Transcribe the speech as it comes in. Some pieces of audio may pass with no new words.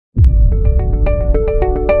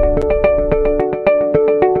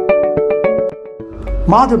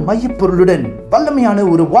மாத மையப்பொருளுடன் வல்லமையான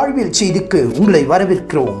ஒரு வாழ்வியல் செய்திக்கு உங்களை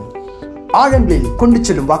வரவேற்கிறோம். ஆழங்களில் கொண்டு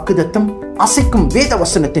செல்லும் வாக்குதத்தம், அசைக்கும் வேத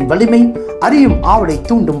வசனத்தின் வலிமை, அறியும் ஆவலை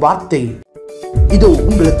தூண்டும் வார்த்தை இதோ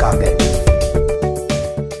உங்களுக்காக.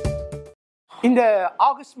 இந்த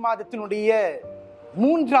ஆகஸ்ட் மாதத்தினுடைய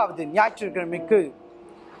 3வது ஞாயிற்றுக்கிழமைக்கு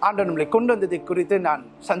ஆண்டவர் நம்மளை கொண்டு வந்ததை குறித்து நான்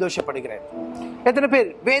சந்தோஷப்படுகிறேன். எத்தனை பேர்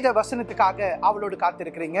வேத வசனத்துக்காக அவளோடு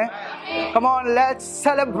காத்திருக்கிறீங்க? Come on, let's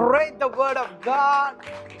celebrate the word of God.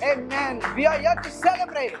 Amen. We are here to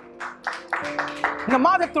celebrate. இந்த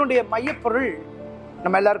மாதத்தினுடைய மையப்பொருள்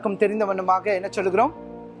நம்ம எல்லாருக்கும் தெரிந்த வண்ணமாக என்ன சொல்லுகிறோம்?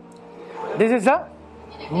 This is a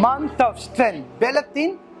month of strength.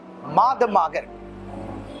 பலத்தின் மாதமாக.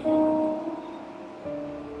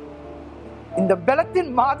 இந்த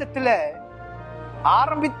பலத்தின் மாதத்துல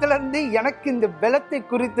ஆரம்பத்துல இருந்து எனக்கு இந்த பலத்தை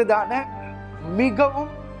குறித்துதான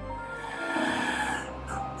மிகவும்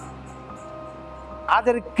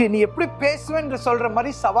அதற்கு நீ எப்படி பேசுவேன் என்று சொல்ற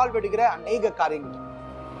மாதிரி சவால் விடுகிற அநேக காரியங்கள்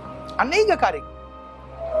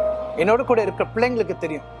என்னோட கூட இருக்கிற பிள்ளைங்களுக்கு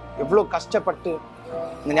தெரியும் எவ்வளவு கஷ்டப்பட்டு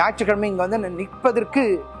இந்த ஞாயிற்றுக்கிழமை இங்க வந்து நிற்பதற்கு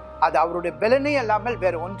அது அவருடைய பலனே இல்லாமல்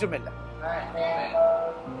வேற ஒன்றும் இல்லை.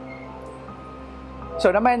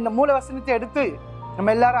 நம்ம இந்த மூல வசனத்தை எடுத்து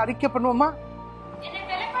நம்ம எல்லாரும் அறிக்கை பண்ணுவோமா?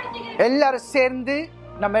 எல்லாரும் சேர்ந்து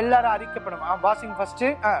நம்ம எல்லாரும் அறிக்கை பண்ணுவோம். Washing first.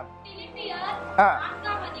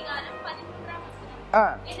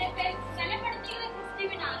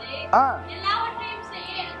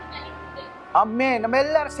 ஆமென். நம்ம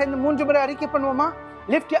எல்லாரும் சேர்ந்து 3 முறை அறிக்கை பண்ணுவோமா?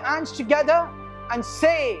 Lift your hands together and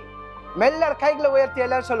say. எல்லாரும் கைகளை உயர்த்தி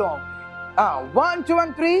எல்லாரும் சொல்லுவோம். 1 2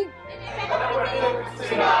 1 3.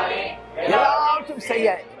 எல்லாரும் செய்ய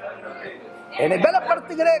என்னை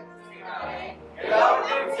பலப்படுத்துகிற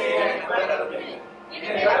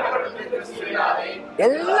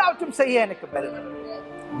எல்லாவற்றும் செய்ய எனக்கு பலன்.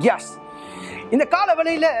 எஸ், இந்த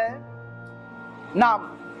காலவெளியில நாம்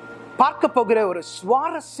பார்க்க போகிற ஒரு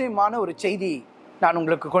சுவாரஸ்யமான ஒரு செய்தி நான்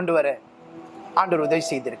உங்களுக்கு கொண்டு வர ஆண்டவர் உதவி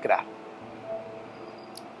செய்திருக்கிறார்.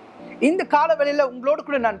 இந்த காலவெளியில உங்களோடு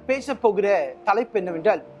கூட நான் பேச போகிற தலைப்பு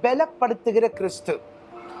என்னவென்றால் பலப்படுத்துகிற கிறிஸ்து.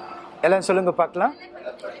 எல்லாம் சொல்லுங்க பார்க்கலாம்.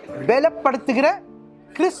 பலப்படுத்துகிற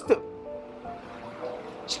கிறிஸ்து.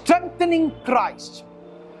 Strengthening Christ.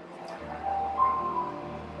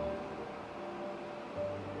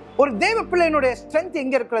 ஒரு தேவ பிள்ளையினுடைய ஸ்ட்ரென்த்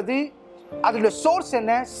எங்க இருக்கிறது, அதோட சோர்ஸ்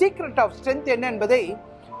என்ன, சீக்ரெட் ஆஃப் ஸ்ட்ரென்த் என்ன என்பதை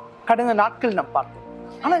கடந்த நாட்கள் நாம் பார்த்தோம்.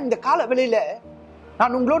 ஆனா இந்த கால வேளையில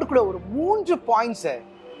நான் உங்களோடு கூட ஒரு 3 பாயிண்ட்ஸ்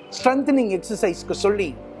ஸ்ட்ரென்தனிங் எக்ஸசைஸ்க்கு சொல்லி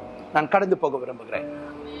நான் கடந்து போக விரும்புகிறேன்.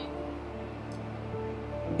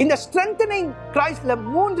 இந்த ஸ்ட்ரென்தனிங் கிரைஸ்ட்ல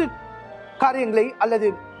 3 காரியங்களை அல்லது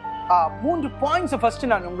 3 பாயிண்ட்ஸ் ஃபர்ஸ்ட்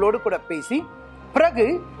நான் உங்களோடு கூட பேசி, பிறகு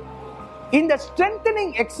இந்த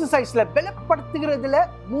ஸ்ட்ரென்தனிங் எக்ஸசைஸ்ல பலப்படுத்துகிறதுல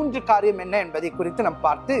 3 காரியம் என்ன என்பதை குறித்து நாம்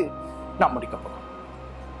பார்த்து நாம் முடிக்க போறோம்.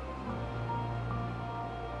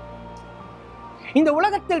 இந்த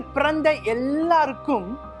உலகத்தில் பிறந்த எல்லாருக்கும்,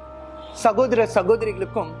 சகோதர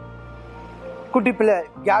சகோதரிகளுக்கும், குட்டி பிள்ளை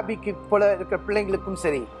கேபிக்கு போல இருக்கிற பிள்ளைங்களுக்கும்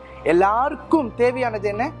சரி, எல்லாருக்கும் தேவையானது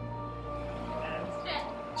என்ன?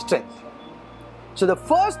 Strength. So the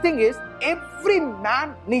first thing is every man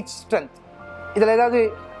needs strength. இதுல ஏதாவது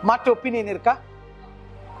மாற்று ஒப்பீனியன் இருக்கா?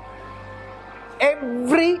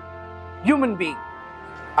 Every human being.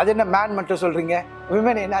 அது என்ன மேன் மட்டும் சொல்றீங்க,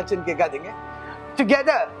 women என்னாச்சுன்னு கேட்காதீங்க.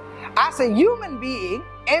 Together as a human being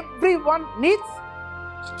everyone needs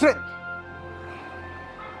strength.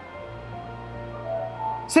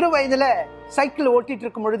 சிறு வயதுல சைக்கிள் ஓட்டிட்டு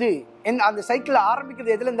இருக்கும் பொழுது அந்த சைக்கிள்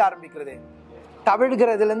ஆரம்பிக்கிறது எதுல இருந்து ஆரம்பிக்கிறது?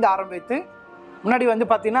 தவிழ்கிறதுல இருந்து ஆரம்பித்து முன்னாடி வந்து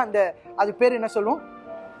பாத்தீங்கன்னா அந்த அது பேர் என்ன சொல்லுவோம்,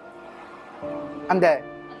 அந்த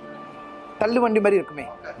தள்ளு வண்டி மாதிரி இருக்குமே,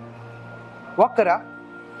 வாக்கரா,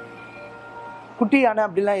 குட்டியான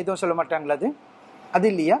அப்படிலாம் எதுவும் சொல்ல மாட்டாங்களா? அது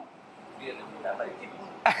இல்லையா?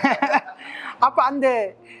 அப்ப அந்த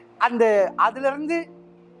அந்த அதுல இருந்து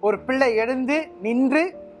ஒரு பிள்ளை எழுந்து நின்று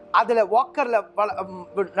அதுல வாக்கர்ல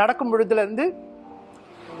நடக்கும் பொழுதுல இருந்து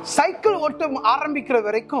சைக்கிள் ஓட்டம் ஆரம்பிக்கிற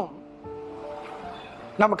வரைக்கும்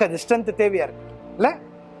நமக்கு அது ஸ்ட்ரென்த் தேவையா இருக்கு இல்ல?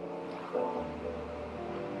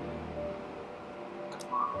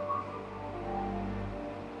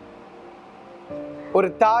 ஒரு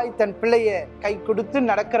தாய் தன் பிள்ளைய கை கொடுத்து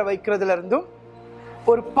நடக்கிற வைக்கிறதுல இருந்தும்,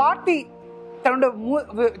 ஒரு பாட்டி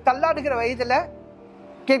தன்னோட தள்ளாடுகிற வயதுல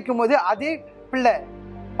கேட்கும் போது அதே பிள்ளை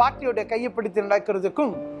பாட்டியோட கையை பிடித்து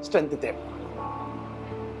நடக்கிறதுக்கும் ஸ்ட்ரென்த் தேவை.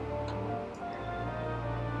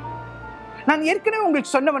 நான் ஏற்கனவே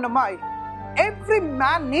உங்களுக்கு சொன்ன வண்ணமா every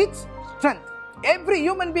man needs strength. Every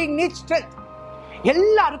human being needs strength.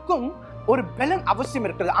 எல்லாருக்கும் ஒரு பலன் அவசியம்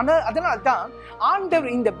இருக்கிறது. அதனால தான்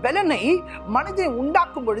ஆண்டவர் இந்த பலனை மனிதனை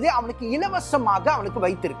உண்டாக்கும் பொழுதே அவனுக்கு இலவசமாக அவனுக்கு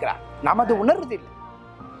வைத்திருக்கிறார். நாம் அது உணர்வதில்லை.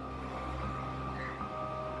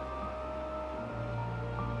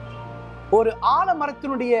 ஒரு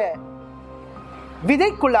ஆலமரத்தினுடைய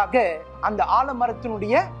விதைக்குள்ளாக அந்த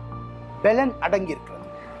ஆலமரத்தினுடைய பலன் அடங்கி இருக்கிறது.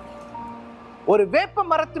 ஒரு வேப்ப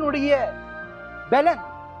மரத்தினுடைய பலன்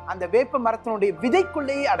அந்த வேப்ப மரத்தினுடைய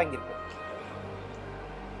விதைக்குள்ளேயே அடங்கி இருக்கிறது.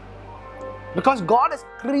 Because God has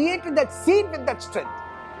created that seed with that strength.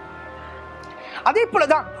 அதே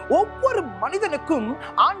போலதான் ஒவ்வொரு மனிதனுக்கும்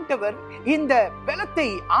ஆண்டவர் இந்த பலத்தை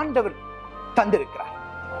ஆண்டவர் தந்திருக்கிறார்.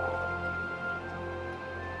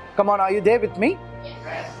 Come on, are you there with me?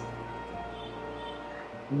 Yes.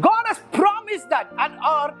 God has promised that, and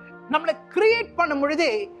or நம்மளை கிரியேட் பண்ணும்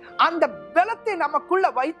பொழுதே அந்த பலத்தை நமக்குள்ள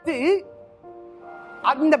வைத்து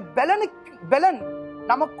அந்த பலன்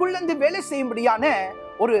நமக்குள்ள இருந்து வேலை செய்யும்படியான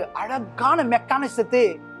ஒரு அழகான மெக்கானிசத்தை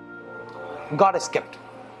God has kept.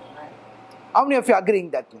 How many of you agreeing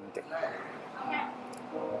that?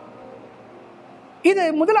 இது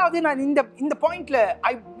முதலாவது நான் இந்த பாயிண்ட்ல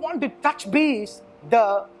I want to touch base the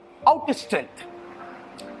outer strength.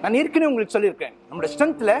 நான் ஏற்கனவே உங்களுக்கு சொல்லியிருக்கேன், நம்மளோட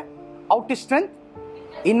ஸ்ட்ரென்த்ல outer strength,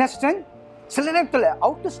 inner strength, சில நேரத்தில்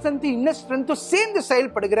outer strength inner strength சேர்ந்து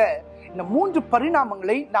செயல்படுகிற இந்த 3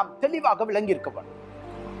 பரிணாமங்களை நாம் தெளிவாக விளங்கி இருக்க வேண்டும்.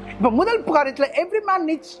 இப்ப முதல் காரியத்துல எவ்ரி மேன்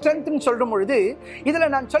நீட்ஸ் ஸ்ட்ரென்த் சொல்ற பொழுது இதுல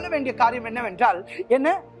நான் சொல்ல வேண்டிய காரியம் என்னவென்றால், என்ன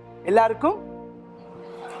எல்லாருக்கும்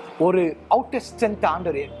ஒரு அவுட்டர் ஸ்ட்ரென்த்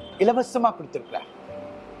ஆண்டவர் இலவசமா கொடுத்திருக்கிறார்.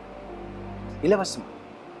 இலவசமா.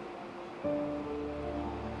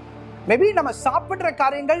 மேபி நம்ம சாப்பிடுற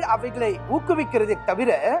காரியங்கள் அவைகளை ஊக்குவிக்கிறதை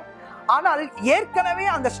தவிர, ஆனால் ஏற்கனவே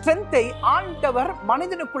அந்த ஸ்ட்ரென்த்தை ஆண்டவர்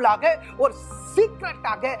மனிதனுக்குள்ளாக ஒரு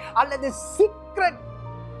சீக்ரெட்டாக அல்லது சீக்ரெட்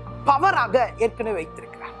பவராக ஏற்கனவே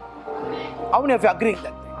வைத்திருக்கிறார். How many of you agree with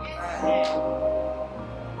that?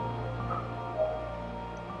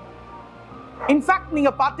 In fact,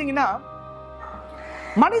 நீங்க பாத்தீங்கன்னா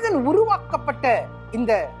மனிதன் உருவாக்கப்பட்ட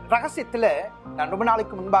இந்த ரகசியத்துல நான் ரொம்ப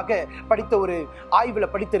நாளைக்கு முன்பாக படித்த ஒரு ஆய்வுல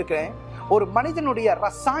படித்திருக்கிறேன். ஒரு மனிதனுடைய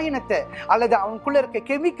ரசாயனத்தை அல்லது அவனுக்குள்ள இருக்க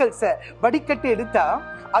கெமிக்கல்ஸை வடிகட்டி எடுத்தா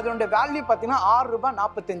அதோட வேல்யூ பாத்தீங்கன்னா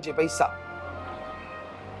 ₹6.45.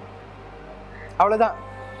 அவ்வளவுதான்.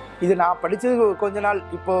 இது நான் படிச்சது கொஞ்ச நாள்,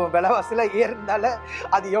 இப்போ விலைவாசில ஏறினால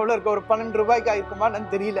அது எவ்வளவு இருக்கு, ஒரு ₹12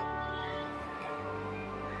 ஆயிருக்குமான்னு தெரியல.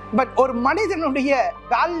 பட் ஒரு மனிதனுடைய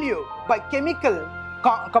value by chemical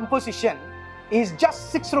composition is just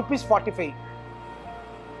 ₹6.45.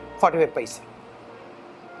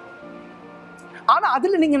 ஆனா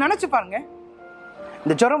அதுல நீங்க நினைச்சு பாருங்க,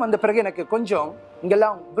 இந்த ஜுரம் வந்த பிறகு எனக்கு கொஞ்சம்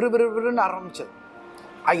இங்கெல்லாம் விறுவிறுன்னு ஆரம்பிச்சது.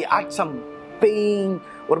 ஐ ஹேட் சம் பெயின்,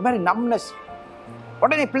 ஒரு மாதிரி நம்னஸ்.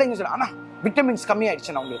 உடனே பிள்ளைங்க சொல்ல, ஆனா விட்டமின்ஸ் கம்மி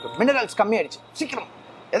ஆயிடுச்சு, உங்களுக்கு மினரல்ஸ் கம்மி ஆயிடுச்சு, சீக்கிரம்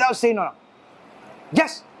ஏதாவது செய்யணும்.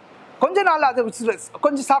 எஸ், கொஞ்ச நாள் அதை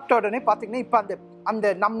கொஞ்சம் சாப்பிட்ட உடனே பாத்தீங்கன்னா இப்ப அந்த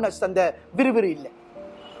நம்னஸ், அந்த விறுவிறு இல்லை.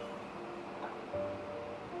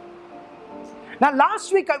 நான்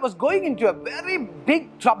last week I was going into a very big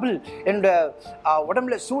trouble. என்னோட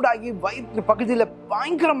உடம்புல சூடாகி வயிற்று பகுதியில்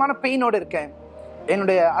பயங்கரமான பெயினோட இருக்கேன்.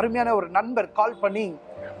 என்னுடைய அருமையான ஒரு நண்பர் கால் பண்ணி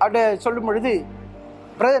அவட சொல்லும் பொழுது,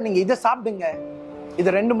 பிரதர் நீங்க இதை சாப்பிடுங்க, இது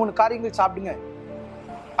 2-3 காரியங்கள் சாப்பிடுங்க.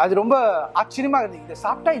 அது ரொம்ப ஆச்சரியமா இருந்தது. இதை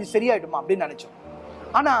சாப்பிட்டா இது சரியாயிடுமா அப்படின்னு நினைச்சோம்.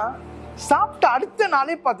 ஆனா சாப்பிட்ட அடுத்த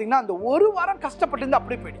நாளே பாத்தீங்கன்னா அந்த ஒரு வாரம் கஷ்டப்பட்டு இருந்து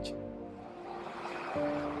அப்படியே போயிடுச்சு.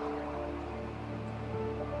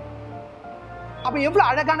 அப்ப எவ்வளவு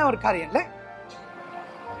அழகான ஒரு காரியம் இல்ல?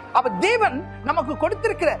 அப்ப தேவன் நமக்கு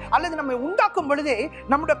கொடுத்திருக்கிற அல்லது நம்ம உண்டாக்கும் பொழுதே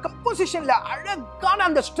நம்முடைய கம்போசிஷன்ல அழகான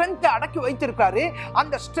அந்த ஸ்ட்ரென்த்தை அடக்கி வைத்திருக்காரு.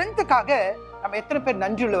 அந்த ஸ்ட்ரென்த்துக்காக நம்ம எத்தனை பேர்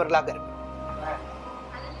நன்றியுள்ளவர்களாக இருக்கோம்?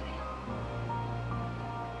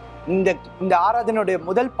 இந்த ஆராதனையுடைய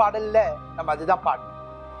முதல் பாடல்ல நம்ம அதுதான் பாடணும்.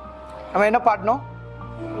 நம்ம என்ன பாடணும்?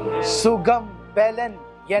 சுகம் பலன்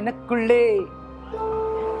எனக்குள்ளே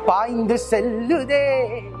பாய்ந்து செல்லுதே,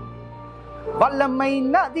 வல்லமை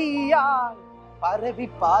நதியால் பரவி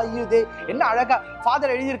பாயுதே. என்ன அழகா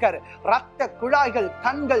ஃபாதர் எழுதியிருக்காரு. ரத்த குழாய்கள்,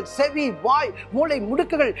 கண்கள், செவி, வாய், மூளை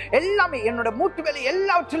முடுக்குகள் எல்லாமே, என்னோட மூட்டு வேலை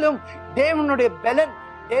எல்லாவற்றிலும் தேவனுடைய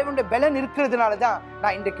பலன் இருக்கிறதுனாலதான்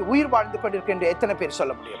நான் இன்றைக்கு உயிர் வாழ்ந்து கொண்டிருக்கேன் என்று எத்தனை பேர்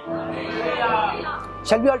சொல்ல முடியும்?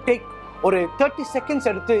 Shall we all take ஒரு 30 seconds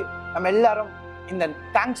எடுத்து நம்ம எல்லாரும் இந்த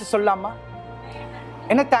தேங்க்ஸ் சொல்லலாமா?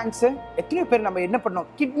 என்ன தேங்க்ஸ்? எத்தனை பேர் நம்ம என்ன பண்ணோம்?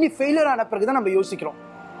 கிட்னி ஃபெயிலியர் ஆன பிறகுதான் நம்ம யோசிக்கிறோம்,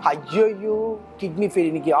 ஐயோ கிட்னி ஃபெயில்.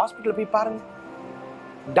 இன்னைக்கு ஹாஸ்பிட்டல் போய் பாருங்க,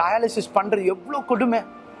 டயாலிசிஸ் பண்றது எவ்வளவு கொடுமை.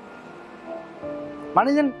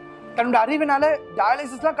 மனிதன் தன்னோட அறிவினால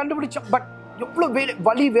டயாலிசிஸ் எல்லாம் கண்டுபிடிச்சோம், பட் எவ்வளவு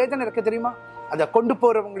வலி வேதனை இருக்கு தெரியுமா? அதை கொண்டு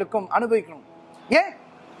போறவங்களுக்கும் அனுபவிக்கணும். ஏன்?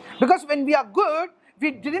 Because when we are good we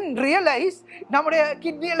didn't realize நம்முடைய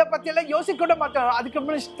கிட்னியில பத்தி எல்லாம் யோசிக்க கூட மாட்டோம். அதுக்கு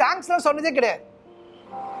முன்னாடி தேங்க்ஸ் எல்லாம் சொன்னதே கிடையாது.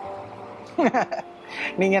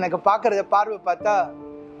 நீங்க எனக்கு பாக்குறத பார்வை பார்த்தா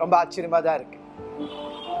ரொம்ப ஆச்சரியமா தான் இருக்கு.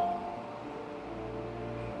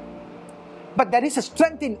 but there is a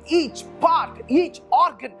strength in each part, each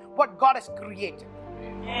organ what God has created.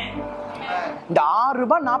 இந்த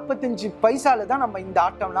 ₹6.45 தான் நம்ம இந்த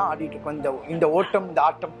ஆட்டம்லாம் ஆடிட்டு இருக்கோம். இந்த ஓட்டம், இந்த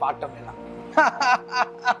ஆட்டம் பாட்டம் எல்லாம்.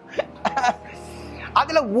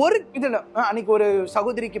 அதுல ஒரு இதுல அன்னைக்கு ஒரு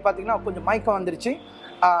சகோதரிக்கு பாத்தீங்கன்னா கொஞ்சம் மயக்கம் வந்துருச்சு.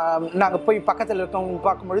 நாங்க போய் பக்கத்துல இருக்கவங்க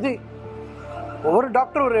பார்க்கும்பொழுது ஒரு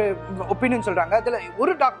டாக்டர் ஒரு ஒப்பீனியன் சொல்றாங்க. அதுல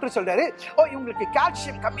ஒரு டாக்டர் சொல்றாரு, ஓ இவங்களுக்கு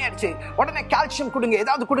கால்சியம் கம்மியாயிடுச்சு, உடனே கால்சியம் கொடுங்க,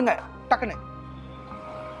 ஏதாவது கொடுங்க டக்குன்னு.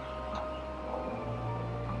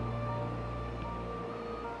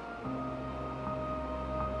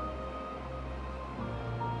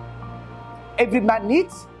 Every man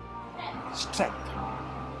needs strength.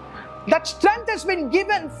 That strength has been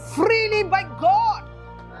given freely by God.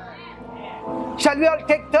 Shall we all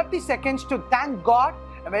take 30 seconds to thank God?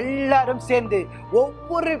 எல்லாரும் சேர்ந்து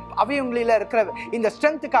ஒவ்வொரு அவயவங்களில இருக்கிற இந்த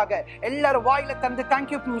ஸ்ட்ரெngthக்காக எல்லாரும் வாயில தந்து thank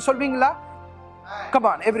you சொல்வீங்களா? Come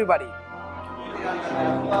on everybody.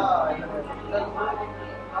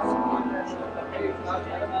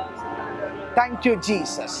 Thank you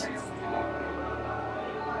Jesus.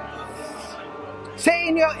 Say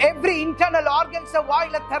in your every internal organs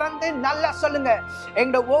வாயில திறந்து நல்லா சொல்லுங்க,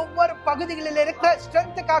 எங்க ஒவ்வொரு பகுதிகளில் இருக்கிற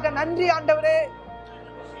ஸ்ட்ரெngthக்காக நன்றி ஆண்டவரே.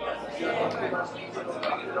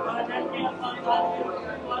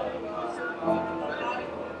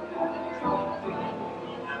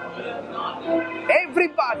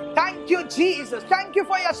 Everybody, thank you Jesus. Thank you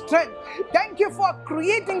for your strength. Thank you for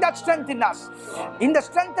creating that strength in us. இந்த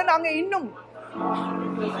strength நாங்க இன்னும்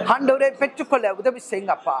ஆண்டவரே பெற்றுக்கொள்ள உதவி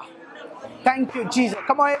செய்யுங்க அப்பா. Thank you Jesus.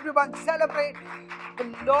 Come on everyone, celebrate the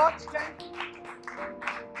Lord's strength.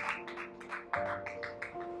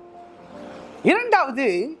 இரண்டாவது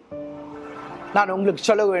நான் உங்களுக்கு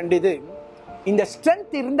சொல்ல வேண்டியது, இந்த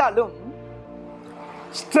ஸ்ட்ரெngth இருந்தாலும்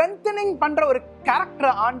ஸ்ட்ரெngthening பண்ற ஒரு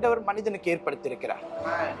கேரக்டர் ஆண்டவர் மனிதனுக்கு ஏற்படுத்தி இருக்கிறார்.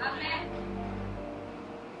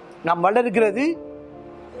 நாம் வளர்கிறது,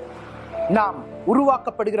 நாம்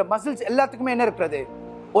உருவாக்கப்படுகிற மசில்ஸ் எல்லாத்துக்குமே என்ன இருக்கிறது?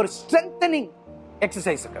 ஒரு strengthening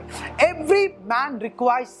exercise. Every man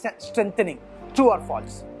requires strengthening. True or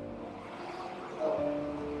false?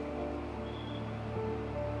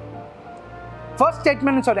 First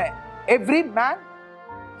statement is every man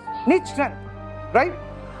needs strength, right?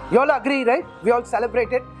 You all agree, right? We all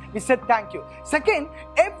celebrated, we said thank you. Second,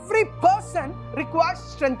 every person requires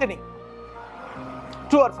strengthening.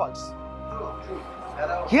 True or false? True.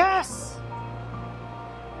 Yes.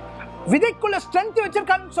 விதைக்குள்ள strength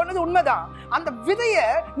வச்சிருக்கான்னு சொன்னது உண்மைதான். அந்த விதைய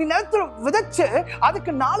நீ நிலத்துல விதைச்சு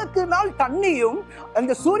அதுக்கு நாளுக்கு நாள் தண்ணியும்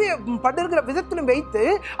அந்த சூரிய படுகிற விதத்திலும் வைத்து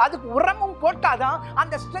அதுக்கு உரமும் போட்டாதான்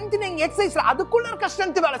அந்த strengthening exercise அதுக்குள்ள இருக்க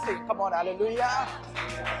strength வேலை செய்யும். Come on, hallelujah.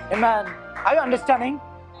 Amen. Are you understanding?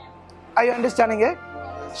 Are you understanding it?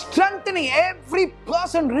 Strengthening, every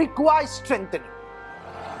person requires strengthening.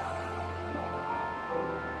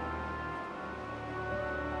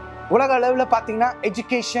 உலக அளவுல பாத்தீங்கன்னா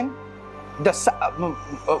எஜுகேஷன்,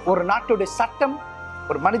 ஒரு நாட்டுடைய சட்டம்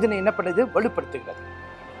ஒரு மனிதனை என்ன பண்ணுது? வலுப்படுத்துகிறது.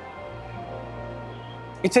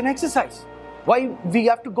 It's an exercise. Why we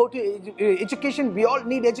have to go to education? We all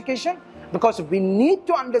need education because we need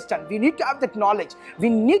to understand, we need to have that knowledge, we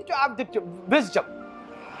need to have that wisdom.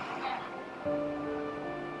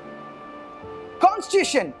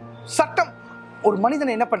 Constitution, சட்டம் ஒரு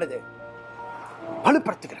மனிதனை என்ன பண்ணுது?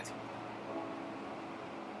 வலுப்படுத்துகிறது.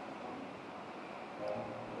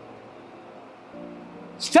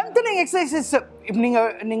 strengthening exercises, if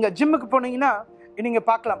நீங்க ஜிம்முக்கு போனீங்கன்னா நீங்க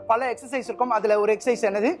பார்க்கலாம் பல எக்ஸசைஸ் இருக்கும். அதுல ஒரு எக்ஸசைஸ்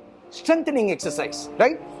என்னது? strengthening exercise,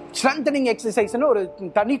 right? strengthening exercise ன்னு ஒரு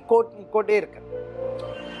தனி கோட்டே இருக்கு.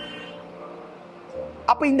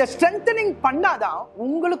 அப்ப இந்த strengthening பண்ணாதான்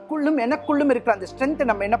உங்களுக்குள்ளும் எனக்குள்ளும் இருக்கிற அந்த strength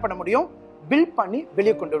நம்ம என்ன பண்ண முடியும்? பில்ட் பண்ணி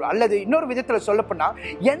வெளியே கொண்டு வரும். அல்லது இன்னொரு விதத்துல சொல்ல போனா,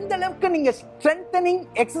 எந்த அளவுக்கு நீங்க strengthening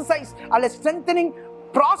exercise அல்ல strengthening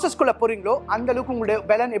process குள்ள போறீங்களோ அந்த அளவுக்கு உங்களுடைய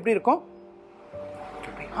பலன் எப்படி இருக்கும்?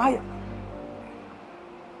 Higher.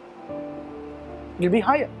 You'll be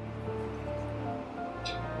higher.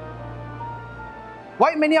 Why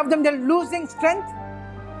many of them they're losing strength?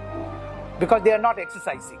 Because they are not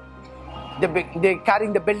exercising. They're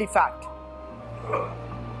carrying the belly fat.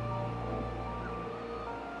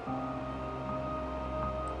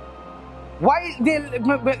 Why they're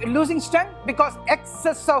losing strength? Because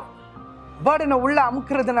excess of burden உள்ள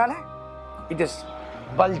அமுக்குறதுனால it is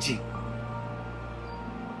bulging.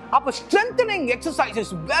 அப்ப strengthening exercise is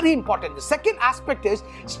very important. The second aspect is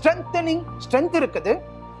strength இருக்குது.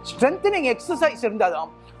 strengthening exercise இருந்தாதான்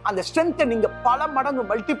அந்த strength நீங்க பல மடங்கு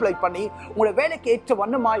multiply பண்ணி உங்களுடைய வேலைக்கு ஏற்ற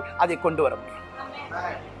வண்ணமாய் அதை கொண்டு வர முடியும்.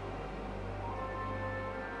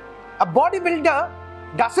 A bodybuilder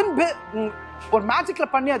doesn't ஒரு மேஜிக்ல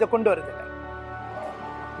பண்ணி அதை கொண்டு வருது.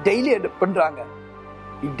 டெய்லி பண்றாங்க.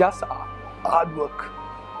 He does hard work.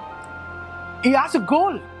 He has a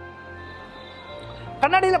goal.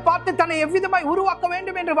 கண்ணாடியில பார்த்து தன்னை எவ்விதமாய் உருவாக்க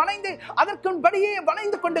வேண்டும் என்று வளைந்து அதற்குன்படியே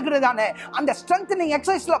வளைந்து கொண்டுகிறதான அந்த ஸ்ட்ரென்தனிங்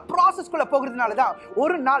எக்ஸசைஸ்ல ப்ராசஸ்க்குள்ள போகிறதுனால தான்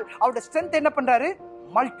ஒரு நாள் அவருடைய ஸ்ட்ரென்த் என்ன பண்றாரு?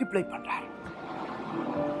 மல்டிப்ளை பண்றாரு.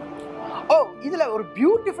 ஓ, இதுல ஒரு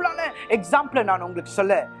பியூட்டிஃபுல்லான எக்ஸாம்பிள் நான் உங்களுக்கு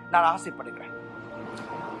சொல்ல நான் ஆசைப்படுகிறேன்.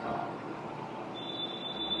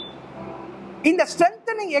 இந்த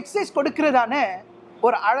ஸ்ட்ரென்தனிங் எக்ஸசைஸ் கொடுக்கிறதான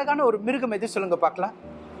ஒரு அழகான ஒரு மிருகம் எது சொல்லுங்க பார்க்கலாம்.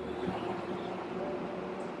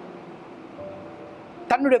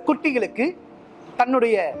 தன்னுடைய குட்டிகளுக்கு,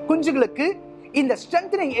 தன்னுடைய குஞ்சுகளுக்கு இந்த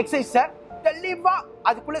ஸ்ட்ரென்தனிங் எக்ஸசைஸை தெளிவா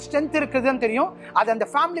அதுக்குள்ள ஸ்ட்ரென்த் இருக்குதுன்னு தெரியும். அது அந்த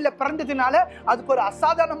ஃபேமிலியில பிறந்ததுனால அதுக்கு ஒரு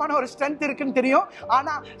அசாதாரணமான ஒரு ஸ்ட்ரென்த் இருக்குன்னு தெரியும்.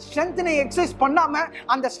 ஆனா ஸ்ட்ரென்தனிங் எக்ஸசைஸ் பண்ணாம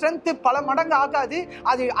அந்த ஸ்ட்ரென்த் பல மடங்கு ஆகாது,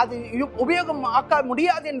 அது உபயோகம் ஆக்க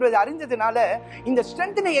முடியாது என்பதை அறிந்ததுனால இந்த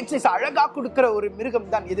ஸ்ட்ரென்தனிங் எக்ஸசைஸ் அழகா கொடுக்கிற ஒரு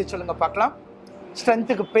மிருகம் தான் எது சொல்லுங்க பார்க்கலாம்.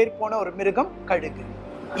 ஸ்ட்ரென்த்துக்கு பேர் போன ஒரு மிருகம் கழுகு,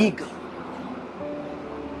 eagle.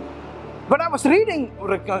 When I was reading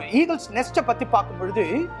ஒரு ஈகிள்ஸ் நெஸ்ட்டை பத்தி பார்க்கும் பொழுது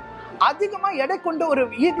அதிகமா எடை கொண்ட ஒரு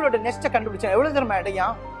ஈகிளோட நெஸ்ட்டை கண்டுபிடிச்சேன். எவ்வளவு தூரம் எடையா?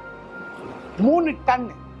 3 டன்.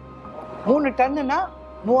 3 டன்னுனா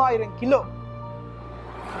 3000 கிலோ.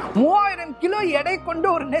 3000 கிலோ எடை கொண்ட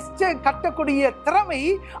ஒரு நெஸ்ட் கட்டக்கூடிய திறமை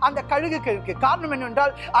அந்த கழுகுக்கு இருக்கு. காரணம்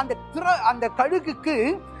என்னவென்றால் அந்த கழுகுக்கு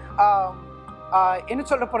என்ன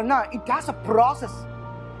சொல்ல போறேன்னா, இட் ஹாஸ் a process.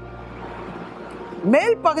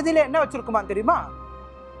 மேல் பகுதியில என்ன வச்சிருக்குமா தெரியுமா?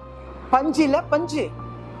 பஞ்சில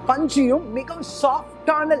பஞ்சியும் மிகவும்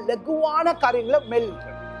சாஃப்டான லகுவான காரியங்களை மேல்.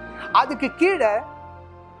 அதுக்கு கீழே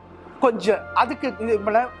கொஞ்சம், அதுக்கு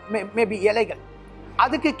மேபி இலைகள்,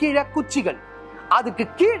 அதுக்கு கீழே குச்சிகள், அதுக்கு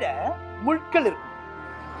கீழே முட்கள் இருக்கு.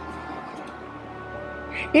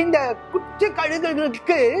 இந்த குச்சி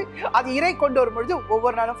கழுகுகளுக்கு அது இறை கொண்டு வரும் பொழுது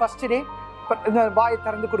ஒவ்வொரு நாளும் ஃபர்ஸ்ட் டே வாயை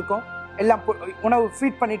திறந்து கொடுக்கும், எல்லாம் உணவு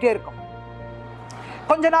ஃபீட் பண்ணிட்டே இருக்கும்.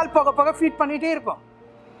 கொஞ்ச நாள் போக போக ஃபீட் பண்ணிட்டே இருக்கும்.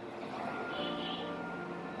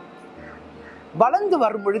 வளர்ந்து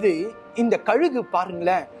வரும் பொழுது இந்த கழுகு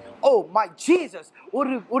பாருங்களேன், ஓ மை ஜீசஸ்,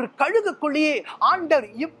 ஒரு கழுகுக்குள்ளேயே ஆண்டவர்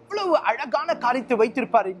எவ்வளவு அழகான காரியத்தை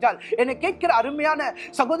வைத்திருப்பார் என்றால், என்னை கேட்கிற அருமையான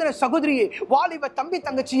சகோதர சகோதரியே, வாலிப தம்பி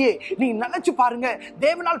தங்கச்சியே, நீ நினைச்சு பாருங்க,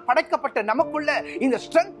 தேவனால் படைக்கப்பட்ட நமக்குள்ள இந்த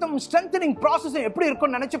ஸ்ட்ரென்தனிங் ப்ராசஸ் எப்படி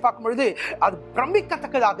இருக்கும்னு நினைச்சு பார்க்கும் பொழுது அது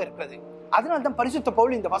பிரமிக்கத்தக்கதாக இருக்கிறது. அதனால்தான் பரிசுத்த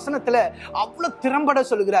பவுல் இந்த வசனத்துல அவ்வளவு திறம்பட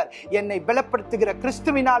சொல்லுகிறார், என்னை பலப்படுத்துகிற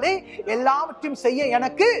கிறிஸ்துவினாலே எல்லாவற்றையும் செய்ய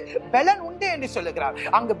எனக்கு பலன் உண்டு என்று சொல்லுகிறார்.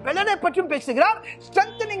 அங்க பலனை பற்றியும் பேசுகிறார்,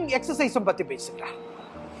 ஸ்ட்ரென்தனிங் எக்ஸசைஸும் பத்தி பேசுகிறார்.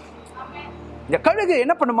 இந்த கழுகு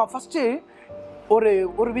என்ன பண்ணுமா? ஃபர்ஸ்ட்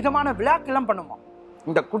ஒரு விதமான விளையாட்டு எல்லாம் பண்ணுமா.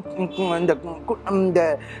 இந்த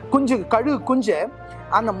கழுகு குஞ்சு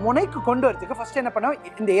அந்த முனைக்கு கொண்டு வரதுக்கு ஃபர்ஸ்ட் என்ன பண்ண,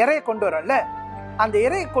 இந்த இறையை கொண்டு வரல, அந்த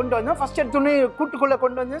இறையை கொண்டு வந்து ஃபர்ஸ்ட் எடுத்துன்னு கூட்டுக்குள்ள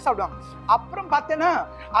கொண்டு வந்து சாப்பிடுவாங்க. அப்புறம் பார்த்தேன்னா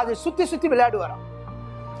அது சுத்தி விளையாடுவாராம்.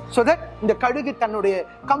 ஸோ தட் இந்த கழுகு தன்னுடைய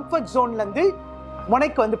கம்ஃபர்ட் ஜோன்ல இருந்து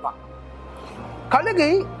முனைக்கு வந்துப்பான். கழுகு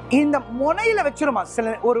இந்த முனையில வச்சிருமா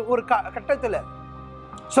சில ஒரு கட்டத்துல.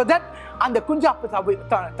 ஸோ தட் அந்த குஞ்சாப்பு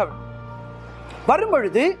வரும்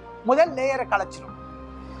பொழுது முதல் லேயரை கலைச்சிடும்.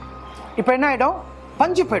 இப்ப என்ன ஆயிடும்?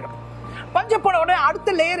 பஞ்சு போயிடும். பஞ்சு போன உடனே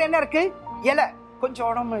அடுத்த லேயர் என்ன இருக்கு? இலை. கொஞ்சம்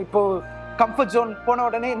உடம்பு இப்போ கம்ஃபர்ட் ஜோன் போன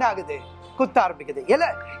உடனே என்ன ஆகுது? குத்த ஆரம்பிக்குது.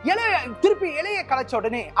 திருப்பி இலையை கலைச்ச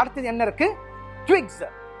உடனே அடுத்தது என்ன இருக்கு? ட்விக்ஸ்,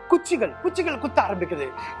 குச்சிகள் குத்த ஆரம்பிக்குது.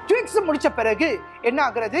 ட்விக்ஸ் முடிச்ச பிறகு என்ன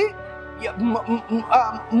ஆகுறது?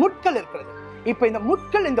 முட்கள் இருக்கிறது. இப்ப இந்த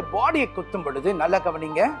முட்கள் இந்த பாடியை குத்தும் பொழுது நல்லா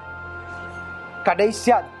கவனிங்க,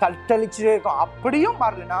 கடைசியா தளிச்சுட்டே இருக்கும். அப்படியும்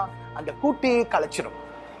மாறலன்னா அந்த கூட்டையே கலைச்சிடும்.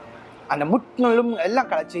 அந்த முட்களும்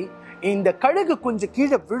எல்லாம் கலைச்சி இந்த கழுகு கொஞ்சம்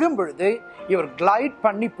கீழே விழும் பொழுது இவர் கிளைட்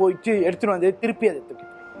பண்ணி போயிட்டு எடுத்துட்டு வந்து திருப்பி அதை தூக்கி.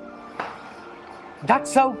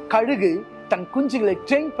 That's how கழுகு தன் குஞ்சுகளை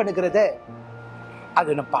ட்ரெயின் பண்ணுகிறத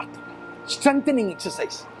அது நான் பார்த்தோம். Strengthening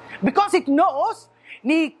exercise. Because it knows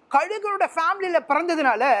நீ கழுகுடைய ஃபேமிலியில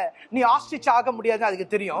பிறந்ததுனால நீ ஆஸ்ட்ரிச் ஆக முடியாது,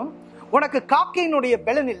 அதுக்கு தெரியும். உனக்கு காக்கையினுடைய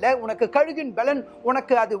பலன் இல்லை, உனக்கு கழுகின் பலன்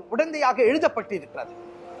உனக்கு அது உடந்தையாக எழுதப்பட்டு இருக்கிறது.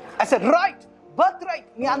 As a right, birth right.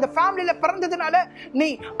 நீ அந்த ஃபேமிலியில பிறந்ததுனால நீ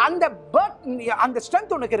அந்த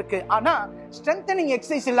ஸ்ட்ரென்த் உனக்கு இருக்கு. ஆனா ஸ்ட்ரென்தனிங்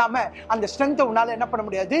எக்ஸசைஸ் இல்லாம அந்த ஸ்ட்ரென்த் உன்னால என்ன பண்ண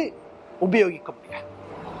முடியாது? உபயோகிக்க முடியாது.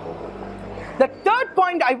 The third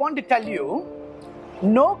point I want to tell you,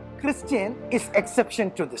 no Christian is exception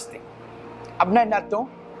to this thing. அப்படின்னா என்ன அர்த்தம்?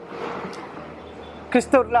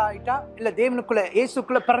 கிறிஸ்தவர்கள ஆயிட்டா இல்ல தேவனுக்குள்ள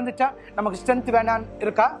இயேசுக்குள்ள பிறந்துட்டா நமக்கு ஸ்ட்ரென்த் வேணான்னு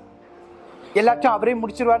இருக்கா? எல்லாத்தையும் அவரே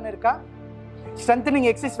முடிச்சிருவான்னு இருக்கா? ஸ்ட்ரென்தனிங்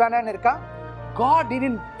எக்ஸசைஸ் வேணான்னு இருக்கா? God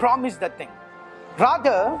didn't promise that thing.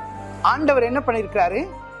 Rather, ஆண்டவர் என்ன பண்ணிருக்காரு?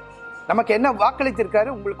 நமக்கு என்ன வாக்களித்திருக்காரு?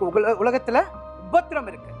 உங்களுக்கு உலகத்துல உபத்திரம்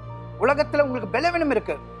இருக்கு. உலகத்துல உங்களுக்கு பலவீனம்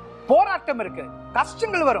இருக்கு, போராட்டம் இருக்கு,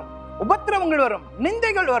 கஷ்டங்கள் வரும், உபத்திரவங்கள் வரும்,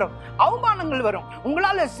 நிந்தைகள் வரும், அவமானங்கள் வரும்,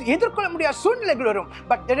 உங்களால எதிர்கொள்ள முடியாத சூழ்நிலைகள் வரும்.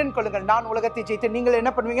 பட் திடன் கொள்ளுங்கள், நான் உலகத்தை ஜெயித்து நீங்கள்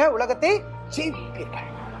என்ன பண்ணுவீங்க? உலகத்தை ஜெயிப்பீர்கள்.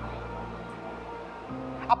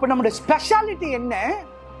 அப்ப நம்முடைய ஸ்பெஷாலிட்டி என்ன?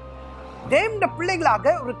 தேவனுடைய பிள்ளைகளாக,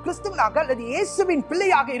 ஒரு கிறிஸ்துவனாக அல்லது இயேசுவின்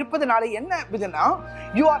பிள்ளையாக இருப்பதனால என்ன இதுனா,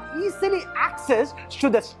 you are easily access to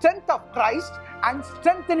the strength of Christ and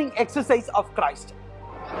strengthening exercise of Christ.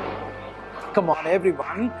 Come on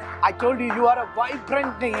everyone, I told you, you are a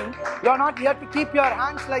vibrant being. You are not here to keep your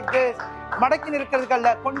hands like this. மடக்கி நிற்கிறதுக்கல்ல,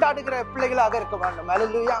 கொண்டாடுகிற பிள்ளைகளாக இருக்க வேண்டும்.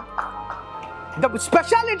 Hallelujah. The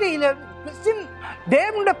speciality Christian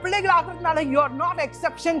தேவனுடைய பிள்ளைகளாக இருந்தனால you are not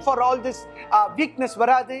exception for all this weakness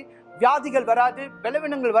வராது, வியாதிகள் வராது,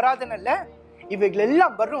 பலவீனங்கள் வராதுன்னு, இவைகள்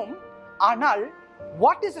எல்லாம் வரும். ஆனால்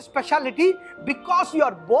what is the speciality? Because you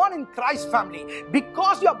are born in Christ family,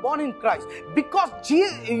 because you are born in Christ, because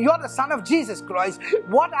you are the son of Jesus Christ,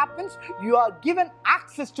 what happens? You are given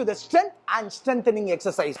access to the strength and strengthening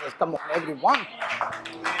exercises. Come on everyone.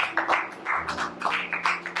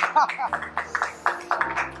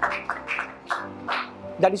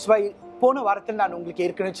 That is why போன வாரத்தில் நான் உங்களுக்கு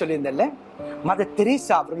ஏற்கனவே சொல்லியிருந்தேன்ல, mother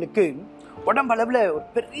Teresa அவர்களுக்கு உடம்பளவுல ஒரு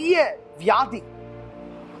பெரிய வியாதி.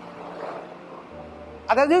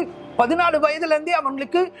 அதாவது 14 வயதுல இருந்தே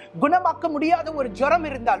அவங்களுக்கு குணமாக்க முடியாத ஒரு ஜுரம்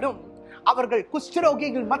இருந்தாலும் அவர்கள்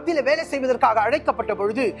குஷ்டரோகிகள் மத்தியில வேலை செய்வதற்காக அழைக்கப்பட்ட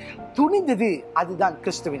பொழுது துணிந்தது அதுதான்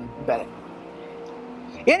கிறிஸ்துவின் பலன்.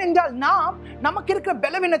 ஏனென்றால் நாம் நமக்கு இருக்கிற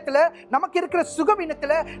பலவீனத்துல, நமக்கு இருக்கிற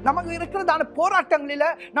சுகவீனத்துல, நமக்கு இருக்கிறதான போராட்டங்களில,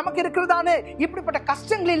 நமக்கு இருக்கிறதான இப்படிப்பட்ட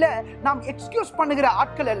கஷ்டங்களில நாம் எக்ஸ்கியூஸ் பண்ணுகிற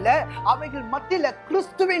ஆட்கள் அல்ல. அவைகள் மத்தியில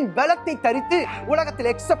கிறிஸ்துவின் பலத்தை தரித்து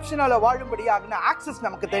உலகத்தில் எக்ஸெப்ஷனலா வாழும்படியாக ஆக்சஸ்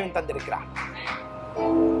நமக்கு தேவன் தந்திருக்கிறார்.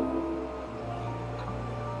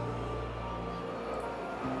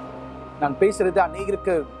 நான் பேசுறது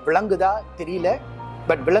அநேகருக்கு விளங்குதா தெரியல,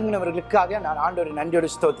 பட் விளங்குனவர்களுக்காக நான் ஆண்டவரை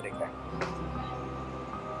நன்றியோடு ஸ்தோத்திரிக்கிறேன்.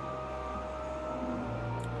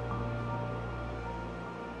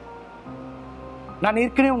 நான்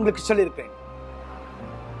ஏற்கனவே உங்களுக்கு சொல்லியிருக்கேன்,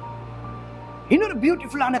 இன்னொரு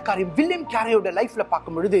பியூட்டிஃபுல்லான காரியம் வில்லியம் கேரியோட லைஃப்ல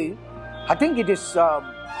பார்க்கும் பொழுது, I think it is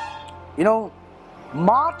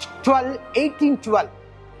March 12, 1812,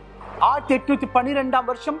 1812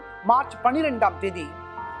 வருஷம் மார்ச் 12ஆம் தேதி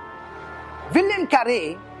வில்லியம் கேரி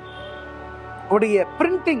உடைய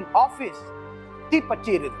பிரிண்டிங் ஆபீஸ்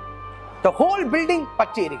தீப்பற்றி எரியுது. The whole building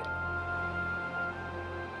பற்றி எரியுது.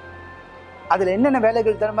 அதுல என்னென்ன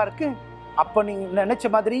வேலைகள் தெரியுமா இருக்கு? அப்ப நீங்க நினைச்ச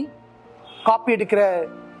மாதிரி காப்பி எடுக்கிற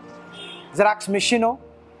ஜெராக்ஸ் மிஷினோ,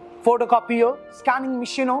 போட்டோ காப்பியோ, ஸ்கேனிங்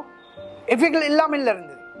மிஷினோ, இவைகள் எல்லாமே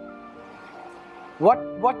இருந்தது.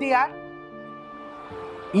 What he had?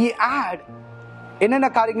 He had என்னென்ன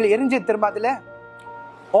காரியங்கள் எரிஞ்சது தெரியுமா? அதுல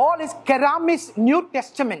all his Karamis New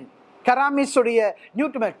Testament, Karamis உடைய New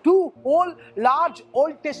Testament, 2 whole large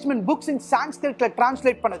Old Testament books in Sanskrit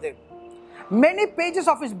translate பண்ணது. Many pages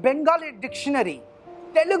of his Bengali dictionary,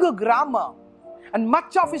 Telugu grammar, and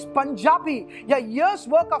much of his Punjabi, a year's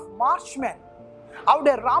work of Marshman.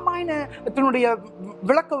 அவருடைய ராமாயணத்தினுடைய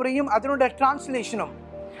விளக்க உரையும் அதனுடைய டிரான்ஸ்லேஷனும்,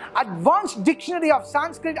 advanced dictionary of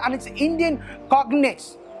Sanskrit and its Indian cognates,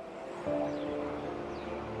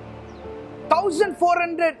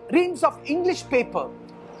 1400 reams of English paper,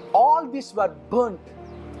 all these were burnt.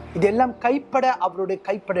 இதெல்லாம் கைப்பட அவருடைய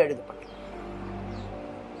கைப்பட எழுதப்பட்டது.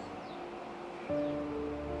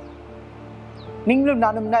 நீங்களும்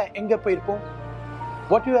நானும் எங்க போயிருப்போம்?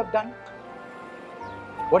 What you have done?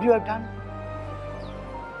 What you have done?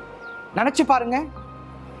 நினைச்சு பாருங்க,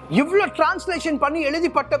 இவ்வளவு டிரான்ஸ்லேஷன் பண்ணி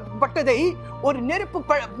எழுதிப்பட்டதை ஒரு நெருப்பு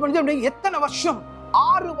எத்தனை வருஷம்,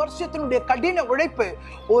 6 வருஷத்தினுடைய கடின உழைப்பு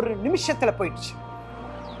ஒரு நிமிஷத்துல போயிடுச்சு.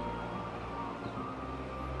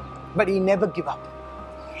 But he never gave up.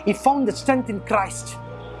 He found the strength in Christ.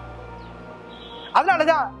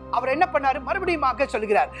 அதனாலதான் அவர் என்ன பண்ணாரு? மறுபடியுமாக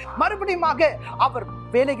சொல்லுகிறார், மறுபடியுமாக அவர்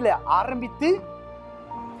வேலைகளை ஆரம்பித்து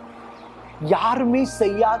யாருமே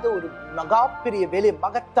செய்யாத ஒரு மகா பெரிய வேலை,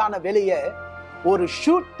 மகத்தான வேலையை ஒரு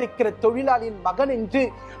ஷூட் தைக்கிற தொழிலாளியின் மகன் என்று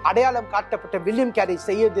அடையாளம் காட்டப்பட்ட வில்லியம் கேரி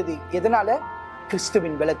செய்யறது எதனால?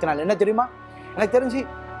 கிறிஸ்துவின் பலத்தினால். என்ன தெரியுமா? எனக்கு தெரிஞ்சு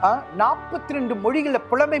 42 மொழிகள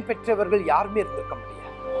புலமை பெற்றவர்கள் யாருமே இருந்திருக்க முடியாது.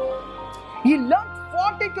 He learned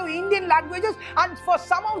 42 Indian languages, and for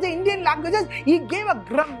some of the Indian languages he gave a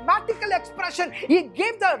grammatical expression, he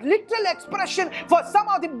gave the literal expression for some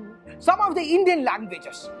of the Indian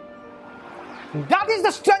languages. That is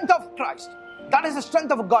the strength of Christ. That is the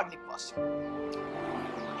strength of a godly person.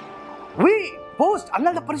 we boast.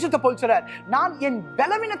 அதனால பரிசுத்த பவுல் சொல்றார், நான் என்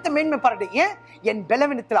பலவீனத்தை மேன்மை பாராட்டேன். ஏன்? என்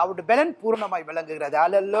பலவீனத்தில் அவருடைய பலன் பூரணமாய் விளங்குகிறது.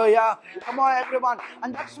 Hallelujah. Come on everyone.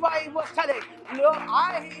 And that's why he was telling,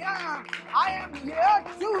 I am here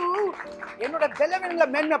too. என்னோட பலவீனங்களை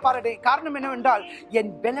மேன்மை பாராட்டேன். காரணம் என்னவென்றால்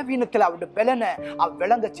என் பலவீனத்தில் அவருடைய பலனை அவர்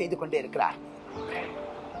விளங்க செய்து கொண்டே இருக்கிறார்.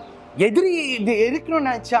 எதிரி இது எரிக்கணும்னு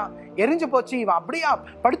நினைச்சா எரிஞ்சு போச்சு, இவன் அப்படியே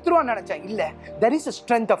படுத்துருவான்னு நினைச்சா இல்ல. There is a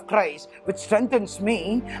strength of Christ which strengthens me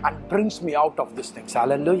and brings me out of these things.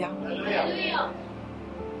 Hallelujah.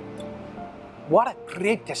 What a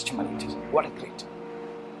great testimony it is. What a great.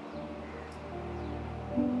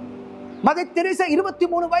 Mother Teresa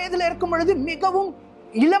 23 வயதுல இருக்கும் பொழுது மிகவும்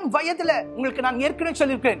இளம் வயதுல, உங்களுக்கு நான் ஏற்கனவே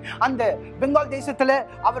சொல்லியிருக்கிறேன், அந்த பெங்கால் தேசத்துல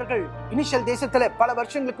அவர்கள் இனிஷியல் தேசத்துல பல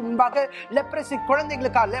வருஷங்களுக்கு முன்பாக லெப்ரசி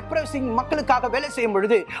குழந்தைகளுக்காக, லெப்ரசி மக்களுக்காக வேலை செய்யும்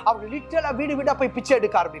பொழுது அவர்கள் லிட்டரலா வீடு வீடா போய் பிச்சை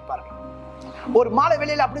எடுக்க ஆரம்பிப்பார்கள். ஒரு மாலை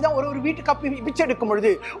வேளையில அப்படிதான் ஒரு வீட்டுக்கு பிச்சை எடுக்கும்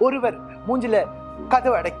பொழுது ஒருவர் மூஞ்சில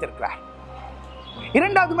கதவு அடைத்திருக்கிறார்.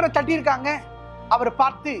 2வது முறை தட்டி இருக்காங்க, அவரை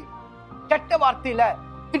பார்த்து கெட்ட வார்த்தையில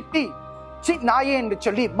திட்டி நாயே என்று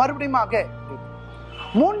சொல்லி மறுபடியும்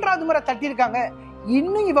 3வது முறை தட்டி இருக்காங்க,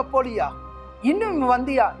 இன்னும் இவ போலியா, இன்னும் இவ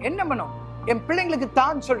வந்தியா, என்ன பண்ணும், என் பிள்ளைங்களுக்கு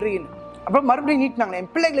தான் சொல்றீங்க. அப்புறம் மறுபடியும் நீட்டினாங்க,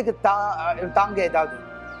 என் பிள்ளைங்களுக்கு தாங்க ஏதாவது.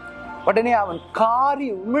 உடனே அவன் காரி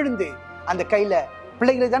உமிழ்ந்து அந்த கையில,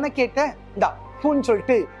 பிள்ளைங்களுக்கு தானே கேட்ட, இந்தா பூன்னு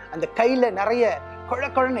சொல்லிட்டு அந்த கையில நிறைய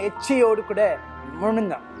குழக்குழன்னு எச்சையோடு கூட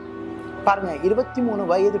முழுந்தான். பாருங்க, 23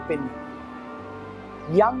 வயது பெண்,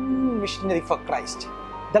 young missionary for Christ,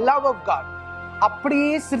 the love of God.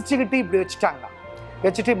 அப்படியே சிரிச்சுக்கிட்டு இப்படி வச்சுட்டாங்க.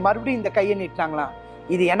 வச்சுட்டு மறுபடியும் இந்த கையை நீட்டினாங்களாம்,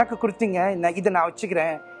 இது எனக்கு கொடுத்தீங்க, இதை நான்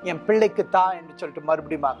வச்சுக்கிறேன், என் பிள்ளைக்கு தான் என்று சொல்லிட்டு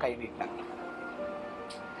மறுபடியும் கை நீட்டினாங்க.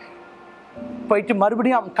 போயிட்டு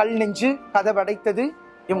மறுபடியும் அவன் கல் நெஞ்சு கதவை அடைத்தது,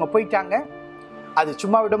 இவங்க போயிட்டாங்க. அது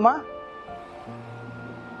சும்மா விடுமா?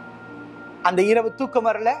 அந்த இரவு தூக்கம்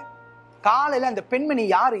வரல. காலையில அந்த பெண்மணி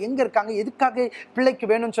யாரு, எங்க இருக்காங்க, எதுக்காக பிள்ளைக்கு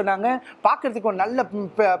வேணும்னு சொன்னாங்க, பாக்குறதுக்கு ஒரு நல்ல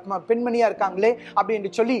பெண்மணியா இருக்காங்களே அப்படின்னு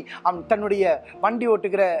சொல்லி அவன் தன்னுடைய வண்டி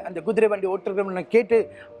ஓட்டுகிற அந்த குதிரை வண்டி ஓட்டுகிற கேட்டு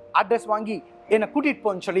அட்ரஸ் வாங்கி என்னை கூட்டிட்டு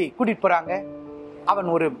போன்னு சொல்லி கூட்டிட்டு போறாங்க.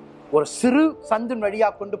 அவன் ஒரு சிறு சந்தின்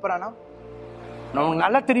வழியா கொண்டு போறானா. நமக்கு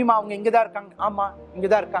நல்லா தெரியுமா அவங்க இங்கதான் இருக்காங்க? ஆமா,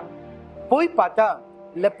 இங்கதான் இருக்காங்க. போய் பார்த்தா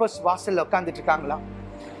லெப்பர்ஸ் வாசல்ல உட்காந்துட்டு இருக்காங்களாம்.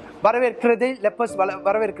 வரவேற்கிறது லெப்பர்ஸ்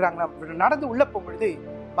வரவேற்கிறாங்களாம். நடந்து உள்ள போகும்பொழுது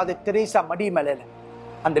மதர் தெரேசா மடி மேல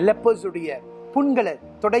அந்த லெப்பர்ஸ் உடைய புண்களை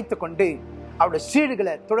துடைத்து கொண்டு, அவருடைய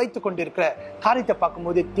சீடுகளை துடைத்து கொண்டு இருக்கிற காரியத்தை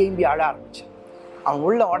பார்க்கும்போது தேம்பி அழ ஆரம்பிச்சு. அவன்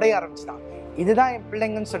உள்ள உடைய ஆரம்பிச்சுட்டான். இதுதான் என்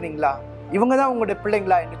பிள்ளைங்கன்னு சொன்னீங்களா, இவங்கதான் உங்களுடைய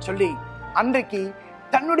பிள்ளைங்களா என்று சொல்லி அன்றைக்கு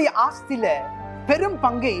தன்னுடைய ஆஸ்தியில பெரும்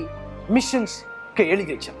பங்கை மிஷன்ஸ்க்கு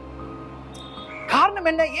எழுதி வச்சான். காரணம்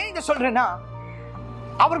என்ன? ஏன் இதை சொல்றேன்னா,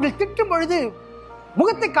 அவர்கள் திட்டும் பொழுது,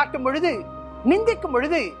 முகத்தை காட்டும் பொழுது, நிந்திக்கும்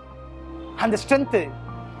பொழுது அந்த ஸ்ட்ரென்த்,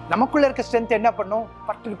 நமக்குள்ள இருக்க ஸ்ட்ரென்த் என்ன பண்ணும்?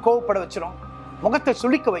 பட்டு கோவப்பட வச்சிரும், முகத்தை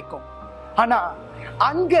சுளிக்க வைக்கும். ஆனா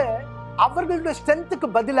அங்க அவர்களுடைய ஸ்ட்ரென்த்துக்கு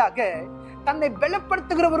பதிலாக தன்னை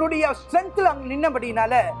பலப்படுத்துகிறவருடைய ஸ்ட்ரென்த்ல அங்க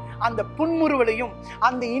நின்னபடினால அந்த புன்முறுவலையும்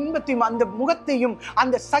அந்த இன்பத்தையும் அந்த முகத்தையும்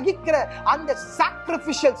அந்த சகிக்கிற அந்த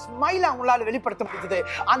சாக்ரிஃபிஷியல் ஸ்மைல் அவங்களால வெளிப்படுத்த முடியுது.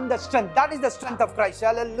 அந்த strength, that is the strength of Christ.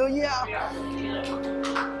 Hallelujah.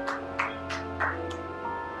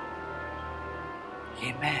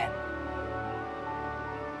 Amen.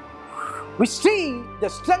 We see the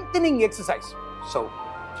strengthening exercise.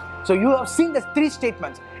 So you have seen the 3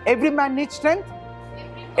 statements. Every man needs strength.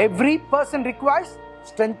 Every person requires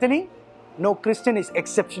strengthening. No Christian is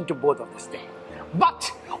exception to both of these things.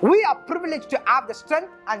 But we are privileged to have the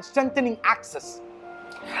strength and strengthening access.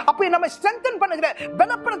 அப்ப நம்ம strengthen பண்ணுகிற,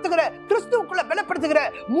 பலப்படுத்துகிற, கிறிஸ்துவுக்குள்ள பலப்படுத்துகிற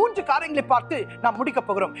 3 காரியங்களை பார்த்து நாம் முடிக்க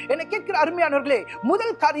போகிறோம். என்ன கேட்கிற அருமையானவர்களே,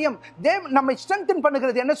 முதல் காரியம் நம்மை ஸ்ட்ரெங்தன்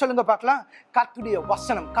பண்ணுகிறது என்ன சொல்லுங்க பார்க்கலாம்? கர்த்தருடைய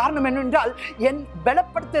வசனம். காரணம் என்னவென்றால், என்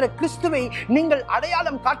பலப்படுத்துகிற கிறிஸ்துவை நீங்கள்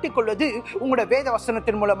அடையாளம் காட்டிக்கொள்வது உங்களுடைய வேத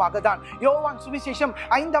வசனத்தின் மூலமாக தான். யோவான் சுவிசேஷம்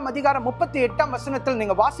 5ஆம் அதிகாரம் 38ஆம் வசனத்தில்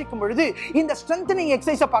நீங்க வாசிக்கும் பொழுது இந்த ஸ்ட்ரெங்தனிங்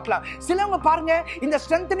எக்சர்சைஸை பார்க்கலாம். சிலவங்க பாருங்க, இந்த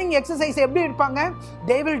ஸ்ட்ரெங்தனிங் எக்சர்சைஸ் எப்படி இருப்பாங்க?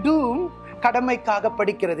 they will do கடமைக்காக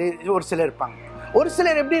படிக்கிறது ஒரு சிலர் இருப்பாங்க. ஒரு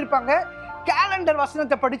சிலர் எப்படி இருப்பாங்க? கேலண்டர்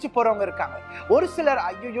வசனத்தை படிச்சு போறவங்க இருக்காங்க. ஒரு சிலர்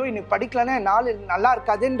ஐயோ இன்னைக்கு படிக்கலன்னா நாள் நல்லா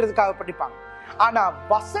இருக்காதுன்றதுக்காக படிப்பாங்க. ஆனா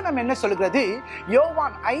வசனம் என்ன சொல்லுகிறது?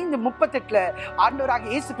 யோவான் 5:38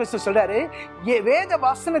 ஆண்டவராக இயேசு கிறிஸ்து சொல்றாரு, வேத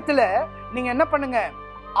வசனத்துல நீங்க என்ன பண்ணுங்க?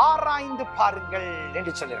 ஆராய்ந்து பாருங்கள்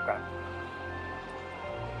என்று சொல்லியிருக்காரு.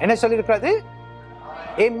 என்ன சொல்லியிருக்கிறது?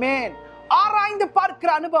 ஆமென். ஆராய்ந்து பார்க்கிற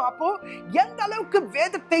அனுபவம். அப்போ எந்த அளவுக்கு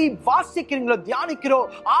வேதத்தை வாசிக்கிறீங்களோ, தியானிக்கிறோ,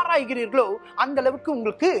 ஆராய்கிறீர்களோ, அந்த அளவுக்கு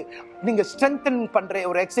உங்களுக்கு நீங்க ஸ்ட்ரெங்தன் பண்ற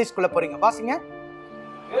ஒரு எக்ஸசைஸ்க்குள்ள போறீங்க. வாசிங்க.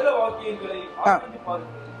 வேத வாக்கியங்களை ஆராய்ந்து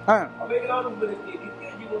பாருங்கள், அவைகளால் உங்களுக்கு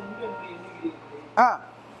நித்திய ஜீவன் உண்டு என்று எண்ணுகிறீர்கள்.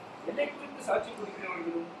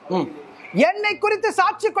 என்னை குறித்து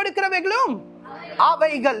சாட்சி கொடுக்கிறவர்களும்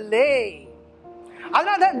அவைகளே.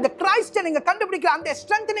 அதனால இந்த கிரைஸ்ட நீங்க கண்டுபிடிக்கிற அந்த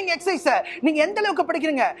ஸ்ட்ரெங்தனிங் எக்ஸசைஸ் நீங்க எந்த அளவுக்கு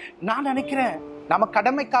படிக்கிறீங்க? நான் நினைக்கிறேன் நம்ம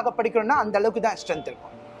கடமைக்காக படிக்கிறோம்னா அந்த அளவுக்கு தான் ஸ்ட்ரென்த்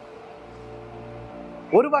இருக்கும்.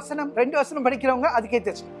 ஒரு வசனம் 2 வசனம் படிக்கிறவங்க அதுக்கே.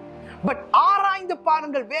 பட் ஆராய்ந்து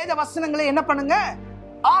பாருங்கள், வேத வசனங்களை என்ன பண்ணுங்க?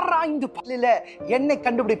 ஆராய்ந்து பாருங்க. என்னை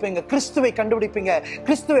கண்டுபிடிப்பீங்க, கிறிஸ்துவை கண்டுபிடிப்பீங்க,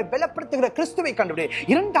 கிறிஸ்துவை பலப்படுத்துகிற கிறிஸ்துவை கண்டுபிடி.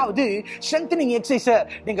 இரண்டாவது ஸ்ட்ரெங்தனிங் எக்ஸசைஸ்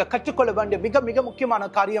நீங்க கற்றுக்கொள்ள வேண்டிய மிக மிக முக்கியமான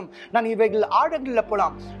காரியம். நான் இவைகள் ஆழங்களில்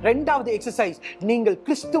போலாம். இரண்டாவது எக்ஸசைஸ், நீங்கள்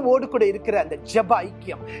கிறிஸ்துவோடு கூட இருக்கிற அந்த ஜெப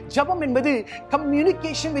ஐக்கியம். ஜெபம் என்பது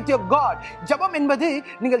கம்யூனிகேஷன் வித் யுவர் காட். ஜெபம் என்பது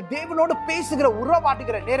நீங்கள் தேவனோடு பேசுகிற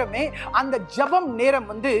உறவாடுகிற நேரமே அந்த ஜெபம் நேரம்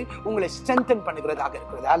உங்களை ஸ்ட்ரெங்தன் பண்ணுகிறதாக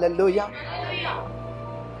இருக்கிறது. அல்லேலூயா.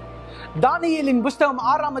 தானியேலின் புத்தகம்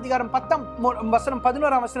 6ஆம் அதிகாரம் 10ஆம் வசனம்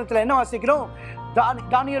 11ஆம் வசனத்துல என்ன வாசிக்கிறோம்?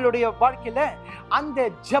 தானியேலுடைய வாழ்க்கையில அந்த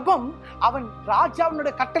ஜெபம் அவன்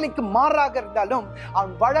ராஜாவினுடைய கட்டளைக்கு மாறாக இருந்தாலும்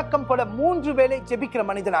அவன் வழக்கம் போல 3 வேளை ஜெபிக்கிற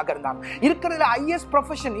மனிதனாக இருந்தான். இருக்கிறதுல highest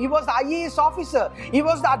profession, he was the IAS officer, he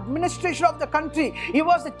was the administration of the country, he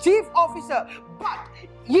was the chief officer, but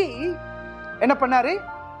he என்ன பண்ணாரு?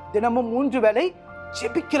 தினமும் 3 வேளை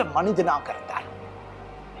ஜெபிக்கிற மனிதனாக இருந்தார்.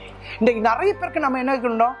 இன்னைக்கு நிறைய பேருக்கு நம்ம என்ன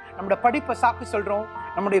இருக்கணும்? நம்முடைய படிப்பை சாக்கு சொல்றோம்,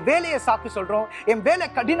 நம்முடைய வேலையை சாக்கு சொல்றோம், என் வேலை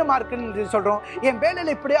கடினமா இருக்குன்னு சொல்றோம், என்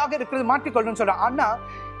வேலையில இப்படியாக இருக்கிறது மாற்றிக்கொள்ளணும் சொல்றோம். ஆனா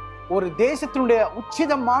ஒரு தேசத்தினுடைய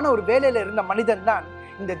உச்சிதமான ஒரு வேலையில இருந்த மனிதன் தான்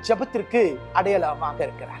இந்த ஜெபத்திற்கு அடையாளமாக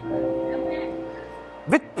இருக்கிறார்.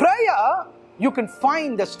 With prayer you can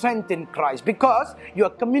find the strength in Christ because you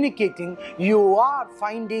are communicating, you are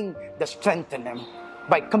finding the strength in him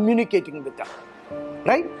by communicating with him.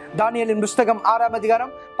 Right? தானியேலின் புத்தகம் 6ஆம்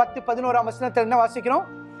அதிகாரம் 10-11ஆம் வசனத்துல என்ன வாசிக்கிறோம்?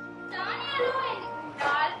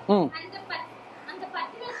 அந்த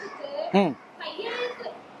பத்திரத்துக்கு கையெழுத்து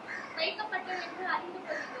வைக்கப்பட்டது அறிந்து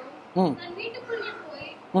கொண்டதும் நான் வீட்டுக்குள்ளே போய்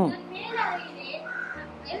நான் மேல் அறையிலே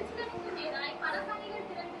எருசலேமுக்கு நேராய் பலகணிகள்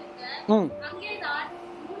திறந்திருக்க அங்கேதான்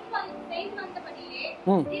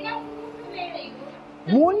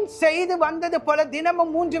முன் செய்து வந்தது போல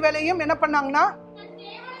தினமும் 3 வேளையும் என்ன பண்ணாங்கன்னா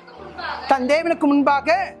தன் தேவனுக்கு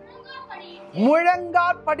முன்பாக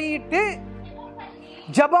முழங்காற்படியிட்டு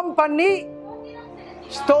ஜெபம் பண்ணி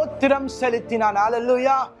ஸ்தோத்திரம் செலுத்தினான்.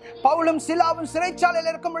 அல்லேலூயா. பவுலும் சிலாவும்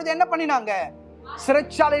சிறைச்சாலையில் இருக்கும் பொழுது என்ன பண்ணினாங்க?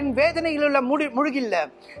 சிறைச்சாலையின் வேதனையில் உள்ள முழுகில்ல,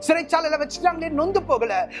 சிறைச்சாலையில வச்சுட்டாங்களே நொந்து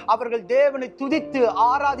போகல, அவர்கள் தேவனை துதித்து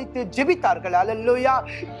ஆராதித்து ஜெபித்தார்கள். அல்லேலூயா.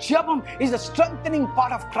 ஜெபம் is a strengthening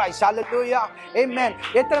part of Christ. அல்லேலூயா. ஆமென்.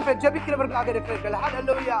 எத்தனை பேர் ஜெபிக்கிறவர்களாக இருக்கிறீர்கள்?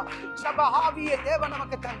 அல்லேலூயா. ஜெப ஆவியை தேவன்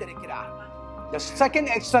நமக்கு தந்திருக்கிறார். The second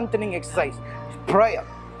strengthening exercise is prayer.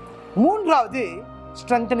 மூன்றாவது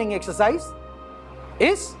strengthening exercise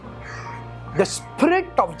is the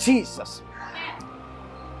Spirit of Jesus.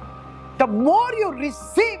 The more you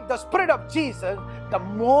receive the Spirit of Jesus, the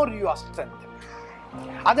more you are strengthened.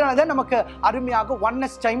 அதனாலதான் நமக்கு அருமையாக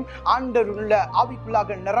ஒன்னஸ் டைம் ஆண்டவருள்ள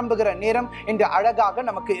ஆவிக்குள்ளாக நிரம்புகிற நேரம் என்று அழகாக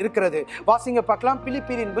நமக்கு இருக்கிறது. வாசிங்க பார்க்கலாம்.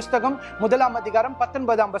 பிலிப்பியரின் புத்தகம் 1ஆம் அதிகாரம்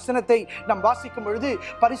 19ஆம் வசனத்தை நாம் வாசிக்கும் பொழுது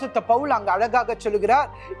பரிசுத்த பவுல் அங்கு அழகாக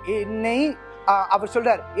சொல்லுகிறார். என்னை அவர்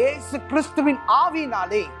சொல்றார், இயேசு கிறிஸ்துவின்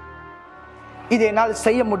ஆவியினாலே இதை என்னால்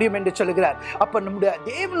செய்ய முடியும் என்று சொல்லுகிறார். அப்ப நம்முடைய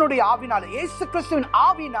தேவனுடைய ஆவினால, இயேசு கிறிஸ்துவின்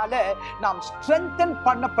ஆவினால நாம் ஸ்ட்ரெங்தன்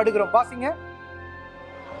பண்ணப்படுகிறோம். வாசிங்க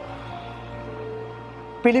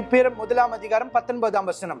பிலிப்பியர் 1ஆம் அதிகாரம் 19ஆம்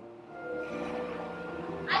வசனம்.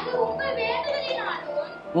 அது உங்கள்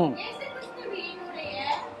வேண்டுதலினாலும் இயேசு கிறிஸ்துவினுடைய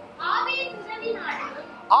ஆவியின் உதவினாலும்,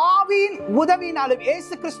 ஆவியின் உதவினாலும்,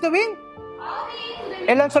 இயேசு கிறிஸ்துவின்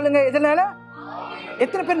எல்லாம் சொல்லுங்க. எதனால?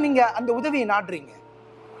 எத்தனை பேர் நீங்க அந்த உதவியை நாடுறீங்க?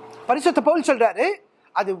 பரிசுத்த பவுல் சொல்றாரு,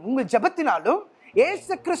 அது உங்க ஜெபத்தினாலும்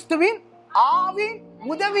இயேசு கிறிஸ்துவின் ஆவியின்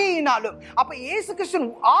உதவியினாலும். அப்ப இயேசு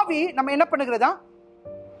கிறிஸ்துவின் ஆவி நம்ம என்ன பண்ணுகிறதா?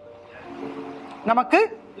 நமக்கு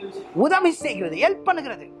உதவி செய்கிறது, ஹெல்ப்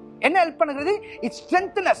பண்ணுகிறது. என்ன ஹெல்ப் பண்ணுகிறது? It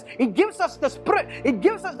strengthens us, it gives us the spirit, it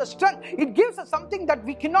gives us the strength, it gives us something that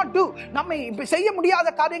we cannot do. நம்மை செய்ய முடியாத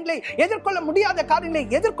காரியங்களை, எதிர்கொள்ள முடியாத காரியங்களை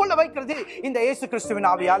எதிர்கொள்ள வைக்கிறது இந்த இயேசு கிறிஸ்துவின்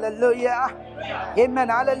ஆவி. ஹalleluya.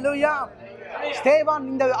 ஆமென். ஹalleluya. ஸ்தேவான்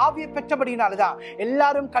இந்த ஆவியை பெற்றபடினால்தான்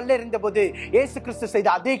எல்லாரும் கல்லெறிந்த போது இயேசு கிறிஸ்து செய்த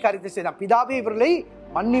அதே காரியத்தை செய்தான். பிதாவே இவர்களை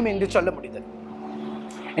மன்னியும் என்று சொல்ல முடிந்தது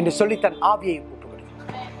என்று சொல்லி தன் ஆவியை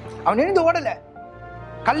ஒப்புக்கொடுத்தான். அவன் எழுந்து ஓடல,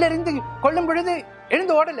 கல்லெறிந்து கொள்ளும் பொழுது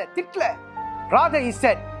எழுந்து ஓடல, திட்டல, Rather he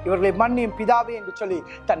said, இவர்களை மன்னியும் பிதாவே என்று சொல்லி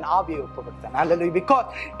தன் ஆவியை ஒப்பு கொடுத்தான். Hallelujah. Because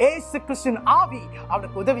இயேசு கிறிஸ்துவின் ஆவி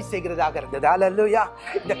அவனுக்கு உதவி செய்கிறதாக இருந்தது. Hallelujah.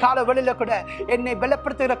 இந்த கால வேளையில கூட என்னை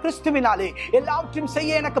பலப்படுத்துகிற கிறிஸ்துவினாலே எல்லாவற்றையும்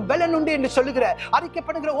செய்ய எனக்கு பலன் உண்டு என்று சொல்லுகிற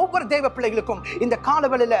அறிக்கைப்படுகிற ஒவ்வொரு தேவ பிள்ளைகளுக்கும் இந்த கால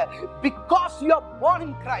வேளையில, because you are born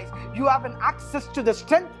in Christ, you have an access to the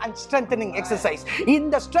strength and strengthening exercise.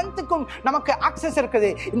 இந்த ஸ்ட்ரெngthக்கும் நமக்கு access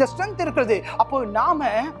இருக்குது, இந்த strength இருக்கிறது. அப்போ நாம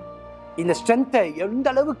இந்த ஸ்ட்ரெngthை எந்த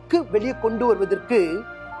அளவுக்கு வெளியே கொண்டு வருவதற்கு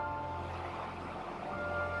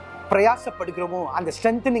பிரயாசப்படுகிறோமோ, அந்த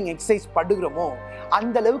ஸ்ட்ரெngthening எக்ஸசைஸ் படுகிறோமோ,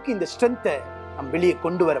 அந்த அளவுக்கு இந்த ஸ்ட்ரெngthை நம்ம வெளியே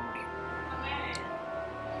கொண்டு வர முடியும்.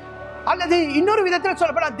 அல்லது இன்னொரு விதத்தில்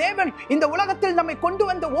சொல்லப்பட, தேவன் இந்த உலகத்தில் நம்மை கொண்டு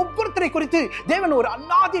வந்த ஒவ்வொருத்தரை குறித்து தேவன் ஒரு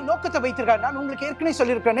அநாதி நோக்கத்தை வைத்திருக்கார். நான் உங்களுக்கு ஏற்கனவே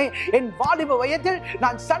சொல்லியிருக்கிறேன், என் வாலிப வயதில்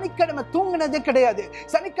நான் சனிக்கிழமை தூங்கினது கிடையாது.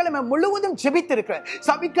 சனிக்கிழமை முழுவதும் ஜெபித்திருக்கிறேன்,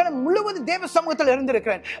 சனிக்கிழமை முழுவதும் தேவ சமூகத்தில்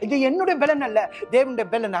இருந்திருக்கிறேன். இது என்னுடைய பலன் அல்ல, தேவனுடைய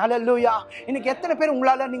பலன். ஹல்லேலூயா. இன்னைக்கு எத்தனை பேர்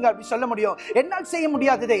உங்களால நீங்க அப்படி சொல்ல முடியும்? என்னால் செய்ய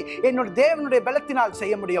முடியாததை என்னோட தேவனுடைய பலத்தினால்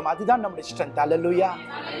செய்ய முடியும். அதுதான் நம்முடைய strength. Hallelujah.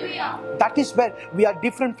 That is where we are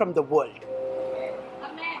different from the world.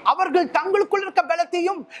 அவர்கள் தங்களுக்குள் இருக்க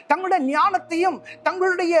பலத்தையும் தங்களுடைய ஞானத்தையும்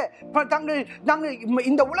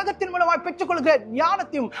இந்த உலகத்தின் மூலமாக பெற்றுக்கொள்கிற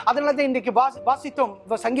ஞானத்தையும், அதனால தான் இன்றைக்கு வாசித்தோம்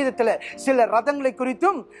சங்கீதத்தில், சில ரதங்களை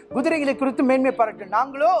குறித்தும் குதிரைகளை குறித்தும் மேன்மை பாராட்டும்,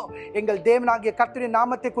 நாங்களோ எங்கள் தேவனாகிய கர்த்தரின்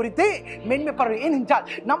நாமத்தை குறித்து மேன்மை பாராட்டும். ஏனென்றால்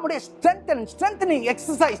நம்முடைய ஸ்ட்ரெngthening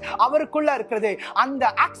எக்ஸசைஸ் அவருக்குள்ள இருக்கிறது.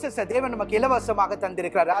 அந்த ஆக்சஸ் தேவன் நமக்கு இலவசமாக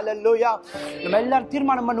தந்திருக்கிறார். ஹல்லேலூயா. நம்ம எல்லாரும்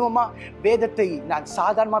தீர்மானம் பண்ணுவோமா? வேதத்தை நான்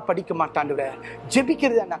சாதாரணமா படிக்க மாட்டாண்டுற,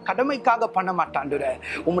 ஜெபிக்கிறது நான் கடமைக்காக பண்ண மாட்டாண்டுற,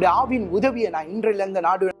 உம்முடைய ஆவியின் உதவியை நான் இன்றிலிருந்து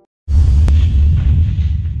நாடு